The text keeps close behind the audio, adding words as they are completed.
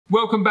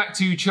Welcome back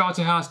to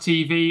Charterhouse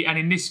TV, and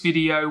in this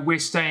video we're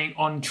staying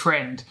on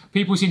trend.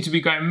 People seem to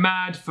be going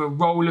mad for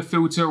roller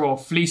filter or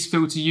fleece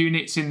filter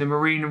units in the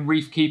marine and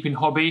reef keeping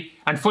hobby,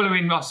 and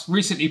following us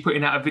recently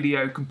putting out a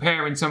video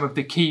comparing some of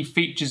the key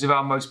features of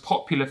our most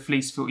popular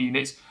fleece filter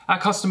units, our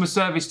customer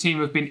service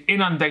team have been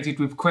inundated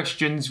with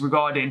questions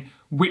regarding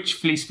which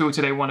fleece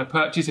filter they want to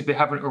purchase if they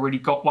haven't already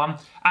got one,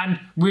 and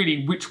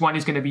really which one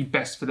is going to be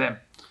best for them.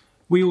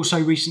 We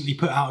also recently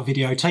put out a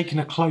video taking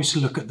a closer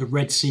look at the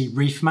Red Sea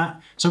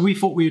ReefMat, so we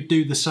thought we would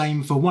do the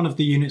same for one of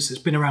the units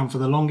that's been around for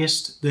the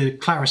longest, the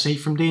Clarisea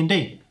from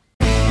D-D.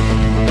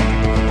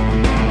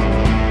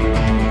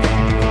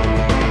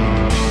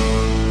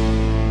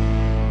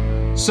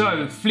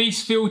 So,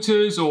 fleece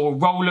filters or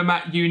roller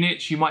mat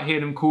units, you might hear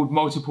them called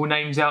multiple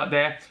names out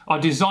there, are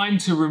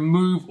designed to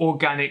remove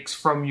organics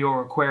from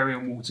your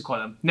aquarium water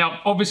column. Now,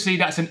 obviously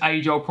that's an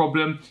age-old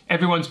problem.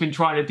 Everyone's been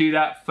trying to do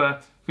that for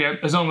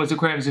as long as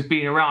aquariums have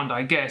been around,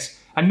 I guess.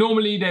 And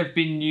normally they've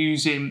been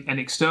using an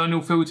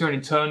external filter, an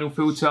internal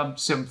filter,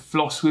 some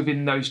floss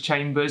within those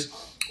chambers,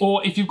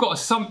 or if you've got a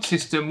sump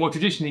system, more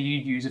traditionally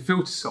you'd use a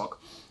filter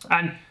sock.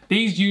 And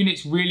these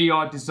units really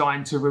are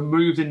designed to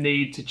remove the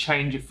need to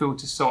change a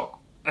filter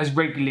sock as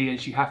regularly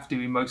as you have to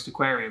in most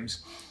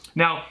aquariums.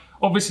 Now,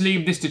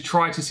 obviously this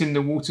detritus in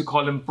the water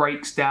column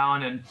breaks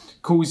down and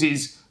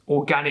causes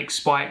organic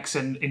spikes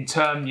and in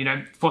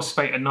turn,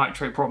 phosphate and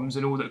nitrate problems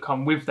and all that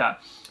come with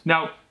that.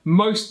 Now,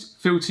 most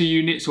filter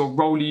units or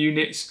roller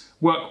units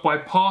work by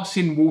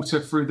passing water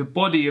through the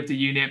body of the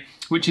unit,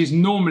 which is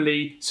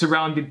normally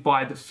surrounded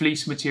by the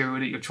fleece material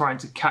that you're trying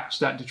to catch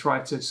that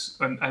detritus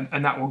and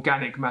that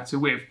organic matter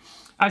with.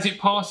 As it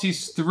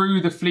passes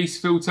through the fleece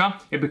filter,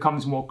 it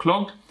becomes more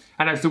clogged.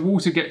 And as the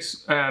water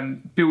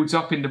builds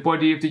up in the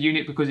body of the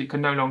unit because it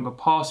can no longer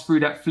pass through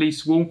that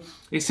fleece wall,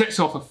 it sets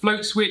off a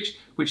float switch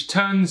which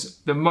turns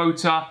the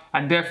motor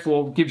and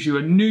therefore gives you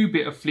a new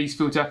bit of fleece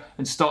filter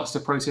and starts the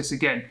process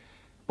again.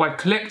 By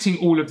collecting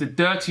all of the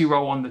dirty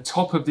roll on the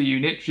top of the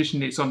unit,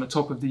 traditionally it's on the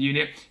top of the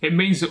unit, it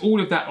means that all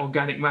of that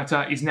organic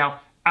matter is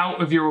now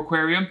out of your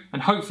aquarium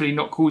and hopefully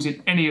not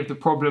causing any of the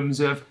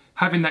problems of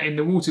having that in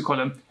the water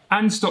column,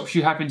 and stops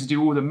you having to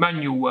do all the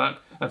manual work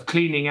of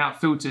cleaning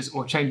out filters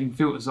or changing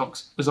filter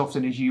socks as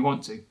often as you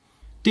want to.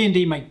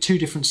 D&D make two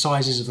different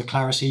sizes of the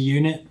Clarisea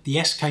unit, the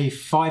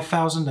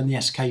SK5000 and the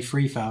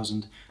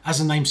SK3000. As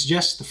the name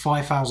suggests, the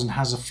 5000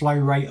 has a flow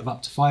rate of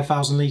up to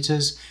 5,000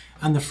 litres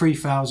and the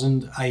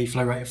 3000 a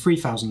flow rate of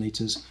 3,000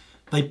 litres.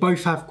 They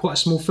both have quite a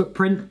small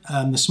footprint,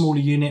 the smaller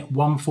unit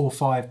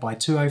 145 by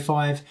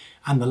 205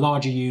 and the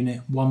larger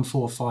unit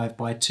 145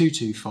 by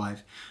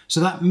 225. So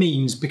that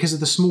means because of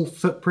the small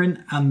footprint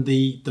and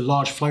the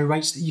large flow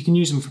rates that you can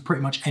use them for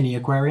pretty much any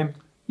aquarium.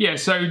 Yeah,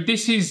 so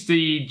this is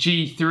the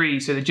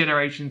G3, so the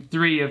generation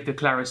 3 of the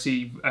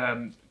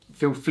Clarisea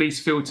fleece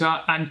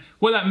filter, and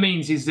what that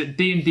means is that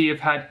D&D have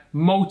had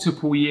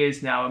multiple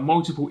years now and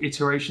multiple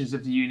iterations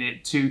of the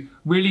unit to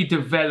really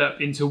develop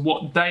into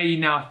what they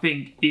now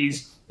think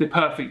is the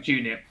perfect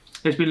unit.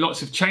 There's been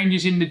lots of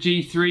changes in the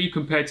G3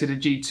 compared to the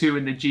G2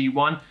 and the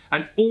G1,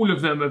 and all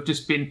of them have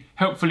just been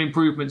helpful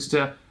improvements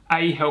to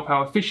A, help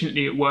how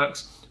efficiently it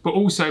works, but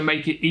also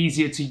make it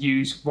easier to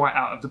use right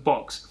out of the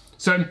box.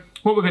 So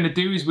what we're going to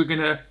do is we're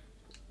going to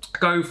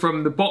go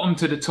from the bottom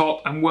to the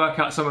top and work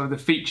out some of the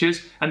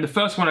features, and the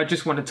first one I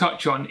just want to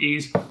touch on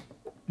is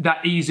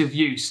that ease of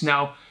use.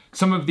 Now,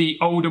 some of the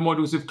older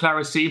models of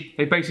Clarisea,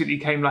 they basically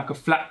came like a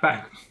flat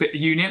back bit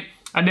unit,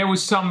 and there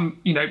was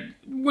some,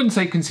 wouldn't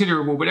say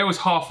considerable, but there was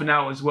half an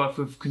hour's worth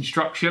of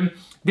construction.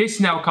 This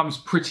now comes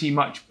pretty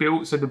much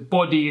built, so the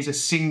body is a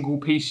single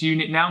piece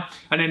unit now,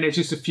 and then there's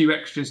just a few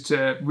extras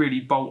to really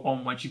bolt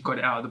on once you've got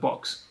it out of the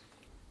box.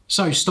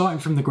 So starting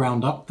from the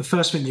ground up, the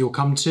first thing that you'll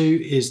come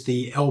to is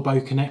the elbow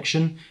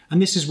connection, and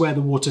this is where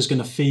the water is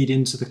going to feed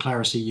into the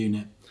Clarisea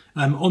unit.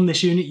 On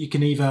this unit you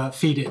can either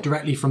feed it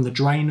directly from the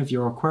drain of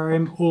your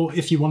aquarium, or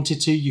if you wanted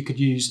to, you could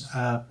use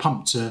a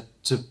pump to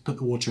put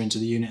the water into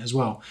the unit as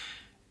well.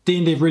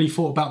 D&D have really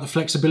thought about the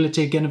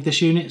flexibility again of this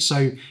unit,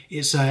 so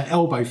it's an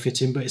elbow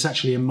fitting, but it's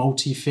actually a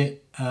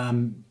multi-fit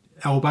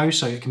elbow,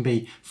 so it can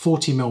be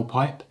 40mm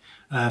pipe,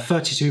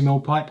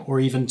 32mm pipe,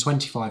 or even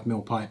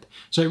 25mm pipe.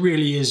 So it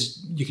really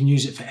is, you can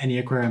use it for any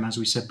aquarium, as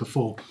we said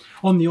before.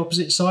 On the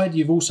opposite side,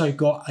 you've also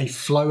got a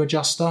flow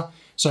adjuster,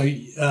 so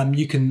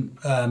you can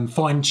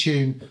fine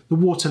tune the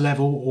water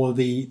level or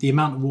the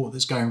amount of water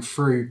that's going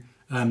through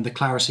the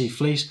Clarisea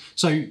fleece.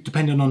 So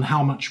depending on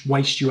how much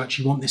waste you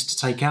actually want this to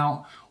take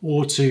out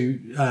or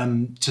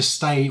to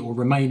stay or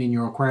remain in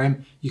your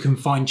aquarium, you can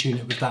fine tune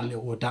it with that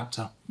little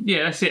adapter.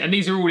 Yeah, that's it. And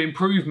these are all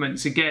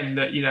improvements again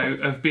that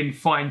have been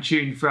fine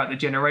tuned throughout the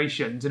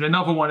generations. And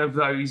another one of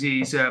those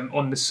is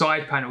on the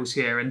side panels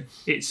here, and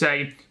it's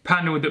a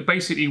panel that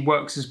basically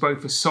works as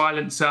both a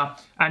silencer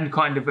and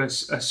kind of a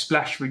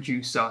splash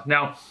reducer.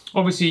 Now,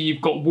 obviously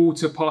you've got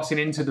water passing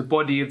into the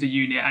body of the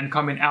unit and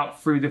coming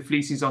out through the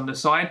fleeces on the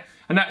side,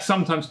 and that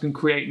sometimes can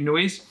create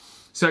noise.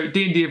 So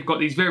D&D have got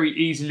these very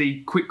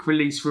easily quick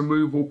release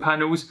removal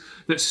panels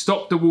that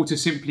stop the water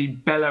simply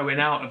bellowing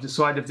out of the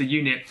side of the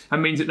unit,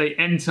 and means that they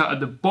enter at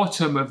the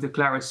bottom of the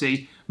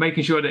Clarisea,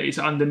 making sure that it's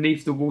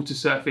underneath the water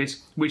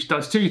surface, which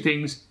does two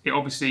things. It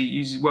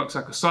obviously works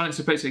like a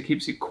silencer plate, so it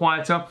keeps it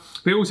quieter,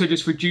 but it also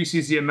just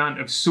reduces the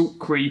amount of salt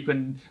creep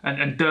and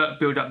dirt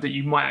buildup that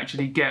you might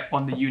actually get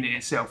on the unit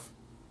itself.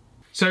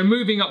 So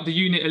moving up the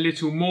unit a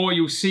little more,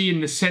 you'll see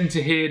in the center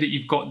here that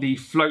you've got the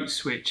float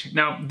switch.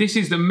 Now, this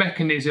is the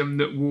mechanism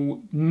that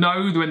will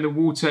know when the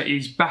water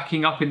is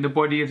backing up in the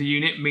body of the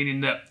unit,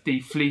 meaning that the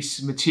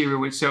fleece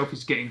material itself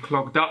is getting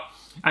clogged up.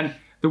 And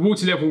the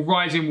water level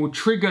rising will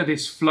trigger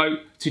this float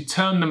to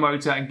turn the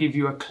motor and give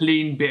you a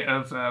clean bit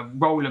of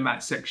roller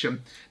mat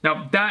section.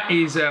 Now, that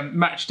is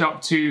matched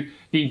up to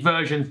the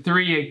version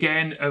 3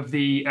 again of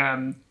the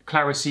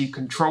Clarisea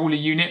controller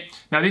unit.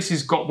 Now, this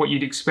has got what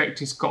you'd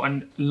expect. It's got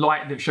a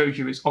light that shows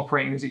you it's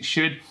operating as it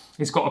should.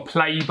 It's got a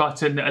play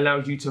button that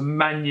allows you to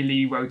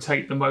manually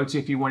rotate the motor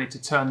if you wanted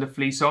to turn the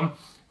fleece on.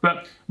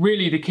 But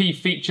really the key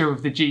feature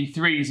of the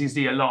G3s is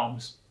the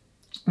alarms.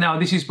 Now,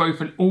 this is both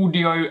an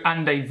audio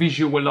and a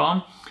visual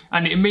alarm,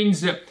 and it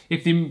means that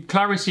if the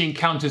Clarisea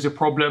encounters a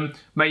problem,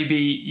 maybe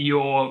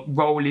your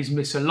roll is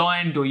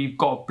misaligned, or you've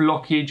got a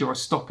blockage or a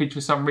stoppage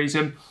for some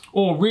reason,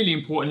 or really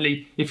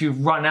importantly, if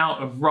you've run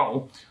out of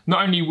roll,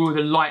 not only will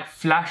the light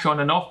flash on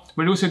and off,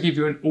 but it'll also give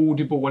you an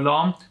audible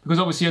alarm, because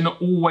obviously you're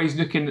not always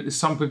looking at the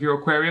sump of your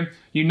aquarium.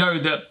 You know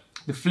that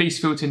the fleece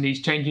filter needs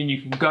changing,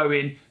 you can go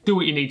in, do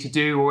what you need to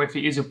do, or if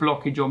it is a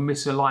blockage or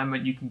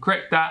misalignment, you can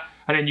correct that,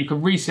 and then you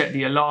can reset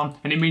the alarm,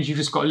 and it means you've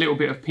just got a little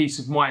bit of peace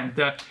of mind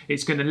that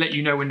it's going to let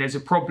you know when there's a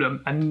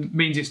problem, and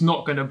means it's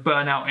not going to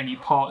burn out any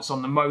parts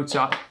on the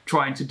motor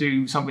trying to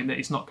do something that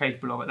it's not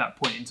capable of at that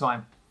point in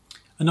time.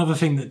 Another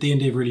thing that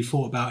D&D have really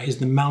thought about is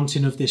the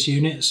mounting of this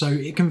unit. So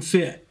it can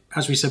fit,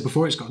 as we said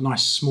before, it's got a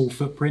nice small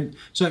footprint,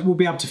 so it will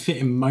be able to fit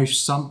in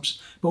most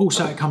sumps, but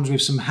also it comes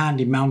with some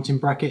handy mounting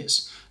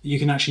brackets. You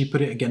can actually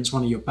put it against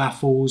one of your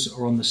baffles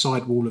or on the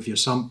side wall of your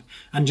sump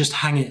and just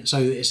hang it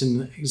so that it's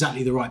in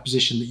exactly the right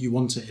position that you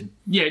want it in.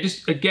 Yeah, it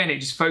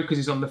just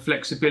focuses on the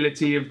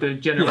flexibility of the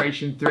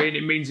Generation 3, and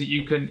it means that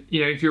you can,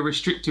 if you're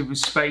restricted with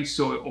space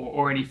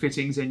or any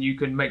fittings, then you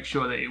can make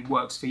sure that it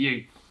works for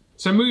you.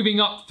 So moving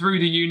up through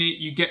the unit,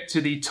 you get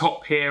to the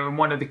top here, and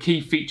one of the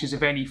key features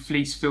of any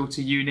fleece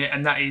filter unit,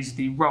 and that is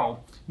the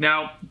roll.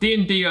 Now,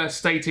 D&D are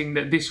stating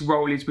that this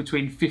roll is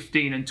between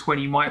 15 and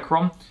 20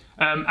 micron.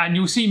 And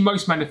you'll see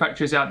most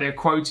manufacturers out there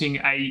quoting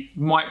a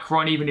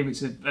micron, even if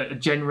it's a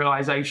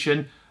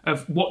generalization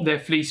of what their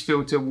fleece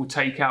filter will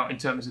take out in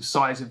terms of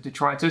size of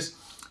detritus.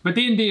 But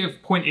D&D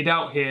have pointed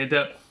out here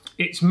that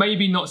it's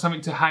maybe not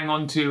something to hang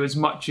on to as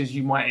much as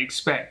you might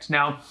expect.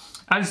 Now,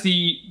 as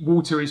the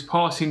water is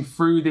passing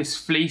through this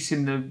fleece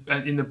in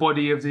the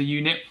body of the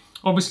unit,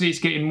 obviously it's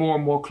getting more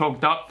and more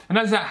clogged up, and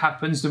as that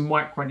happens, the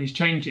micron is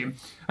changing.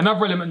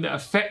 Another element that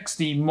affects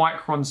the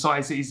micron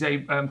size that is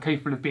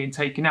capable of being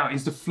taken out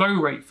is the flow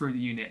rate through the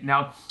unit.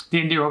 Now,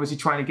 D&D are obviously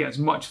trying to get as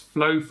much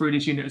flow through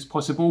this unit as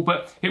possible,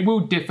 but it will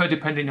differ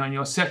depending on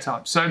your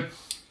setup. So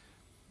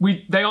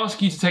they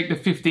ask you to take the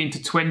 15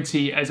 to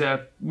 20 as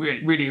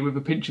really with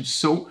a pinch of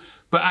salt,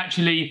 but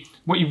actually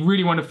what you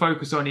really want to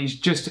focus on is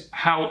just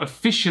how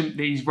efficient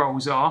these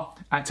rolls are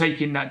at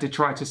taking that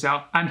detritus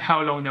out and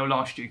how long they'll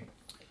last you.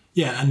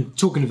 Yeah, and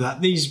talking of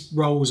that, these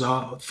rolls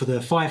are for the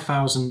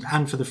 5000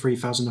 and for the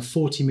 3000 are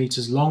 40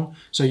 meters long.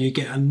 So you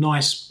get a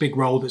nice big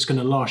roll that's going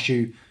to last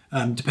you,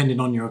 depending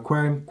on your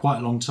aquarium, quite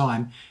a long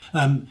time.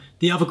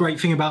 The other great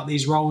thing about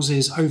these rolls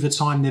is over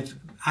time they've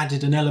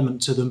added an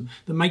element to them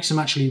that makes them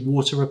actually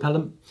water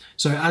repellent.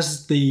 So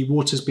as the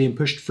water's being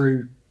pushed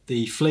through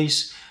the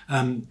fleece,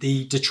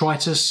 the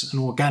detritus and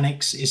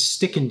organics is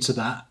sticking to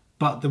that,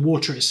 but the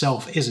water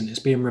itself isn't, it's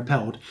being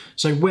repelled.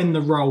 So when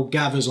the roll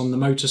gathers on the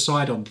motor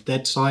side, on the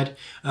dead side,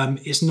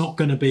 it's not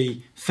going to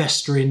be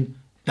festering,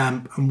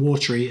 damp and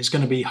watery. It's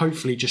going to be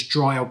hopefully just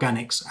dry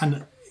organics, and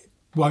it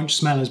won't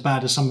smell as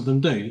bad as some of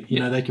them do. You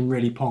know, they can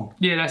really pong.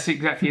 Yeah, that's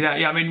exactly that.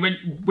 Yeah, I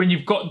mean, when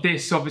you've got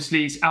this,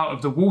 obviously it's out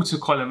of the water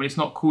column and it's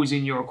not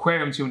causing your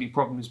aquarium too many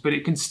problems, but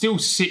it can still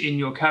sit in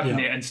your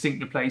cabinet and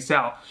stink the place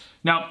out.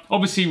 Now,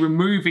 obviously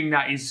removing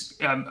that is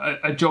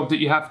a job that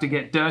you have to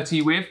get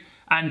dirty with.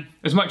 And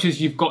as much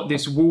as you've got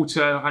this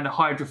water and a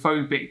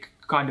hydrophobic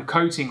kind of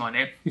coating on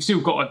it, you've still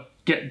got to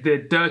get the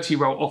dirty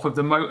roll off of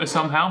the motor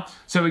somehow.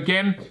 So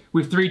again,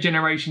 with 3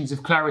 generations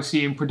of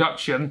Clarisea in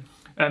production,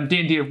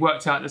 D&D have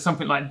worked out that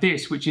something like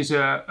this, which is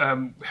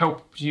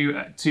help you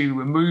to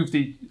remove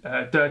the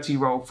dirty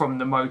roll from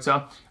the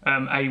motor,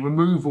 a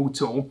removal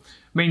tool,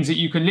 means that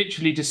you can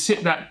literally just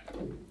sit that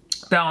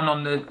down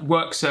on the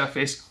work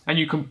surface and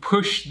you can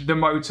push the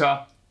motor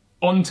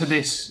onto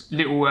this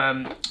little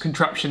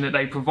contraption that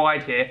they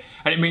provide here,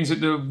 and it means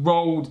that the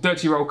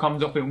dirty roll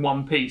comes off in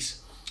one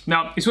piece.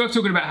 Now, it's worth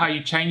talking about how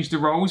you change the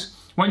rolls.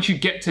 Once you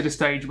get to the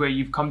stage where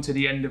you've come to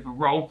the end of a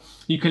roll,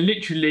 you can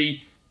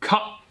literally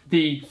cut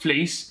the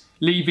fleece,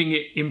 leaving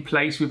it in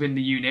place within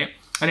the unit,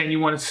 and then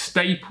you want to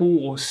staple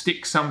or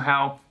stick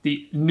somehow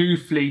the new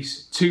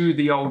fleece to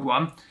the old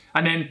one,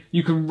 and then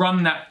you can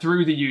run that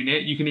through the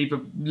unit. You can either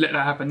let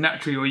that happen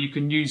naturally, or you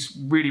can use,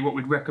 really what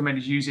we'd recommend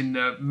is using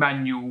the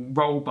manual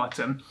roll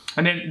button.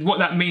 And then what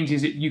that means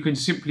is that you can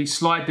simply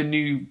slide the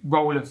new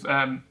roll of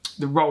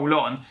the roll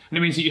on, and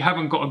it means that you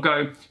haven't got to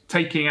go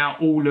taking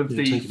out all of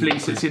the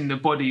fleece that's in the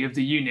body of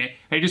the unit.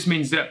 And it just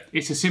means that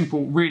it's as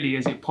simple really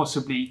as it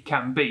possibly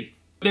can be.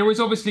 There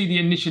is obviously the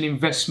initial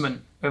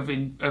investment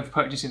of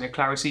purchasing a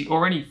Clarisea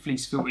or any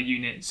fleece filter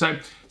unit. So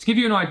to give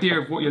you an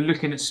idea of what you're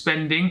looking at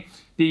spending,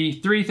 the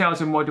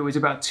 3000 model is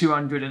about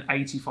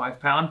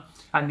 £285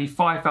 and the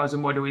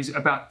 5000 model is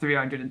about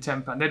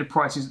 £310. They're the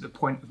prices at the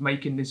point of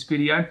making this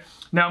video.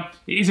 Now,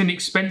 it is an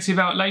expensive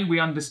outlay,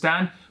 we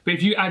understand, but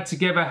if you add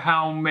together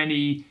how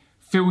many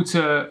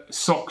filter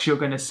socks you're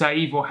going to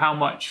save or how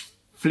much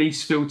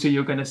fleece filter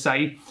you're going to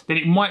save, then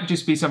it might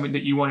just be something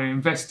that you want to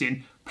invest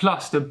in,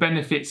 plus the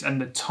benefits and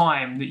the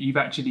time that you've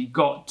actually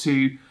got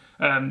to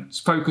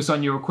focus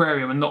on your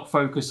aquarium and not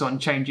focus on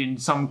changing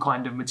some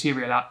kind of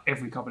material out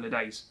every couple of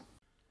days.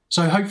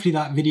 So hopefully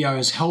that video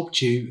has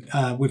helped you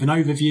with an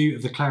overview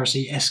of the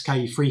Clarisea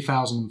SK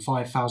 3000 and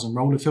 5000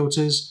 roller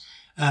filters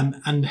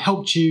and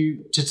helped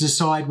you to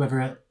decide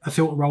whether a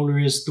filter roller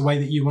is the way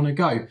that you want to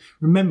go.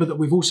 Remember that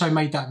we've also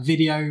made that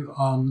video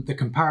on the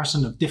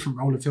comparison of different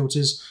roller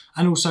filters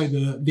and also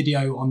the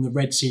video on the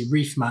Red Sea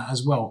ReefMat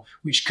as well,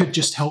 which could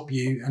just help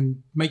you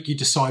and make you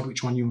decide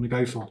which one you want to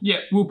go for. Yeah,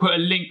 we'll put a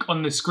link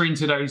on the screen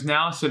to those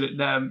now so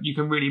that you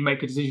can really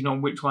make a decision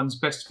on which one's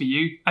best for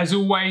you. As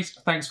always,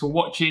 thanks for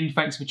watching,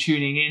 thanks for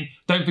tuning in.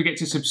 Don't forget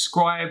to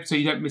subscribe so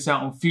you don't miss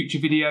out on future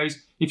videos.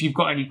 If you've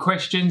got any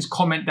questions,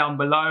 comment down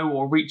below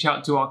or reach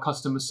out to our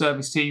customer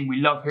service team.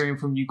 We love hearing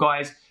from you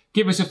guys.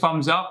 Give us a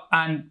thumbs up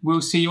and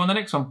we'll see you on the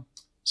next one.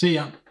 See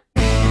ya.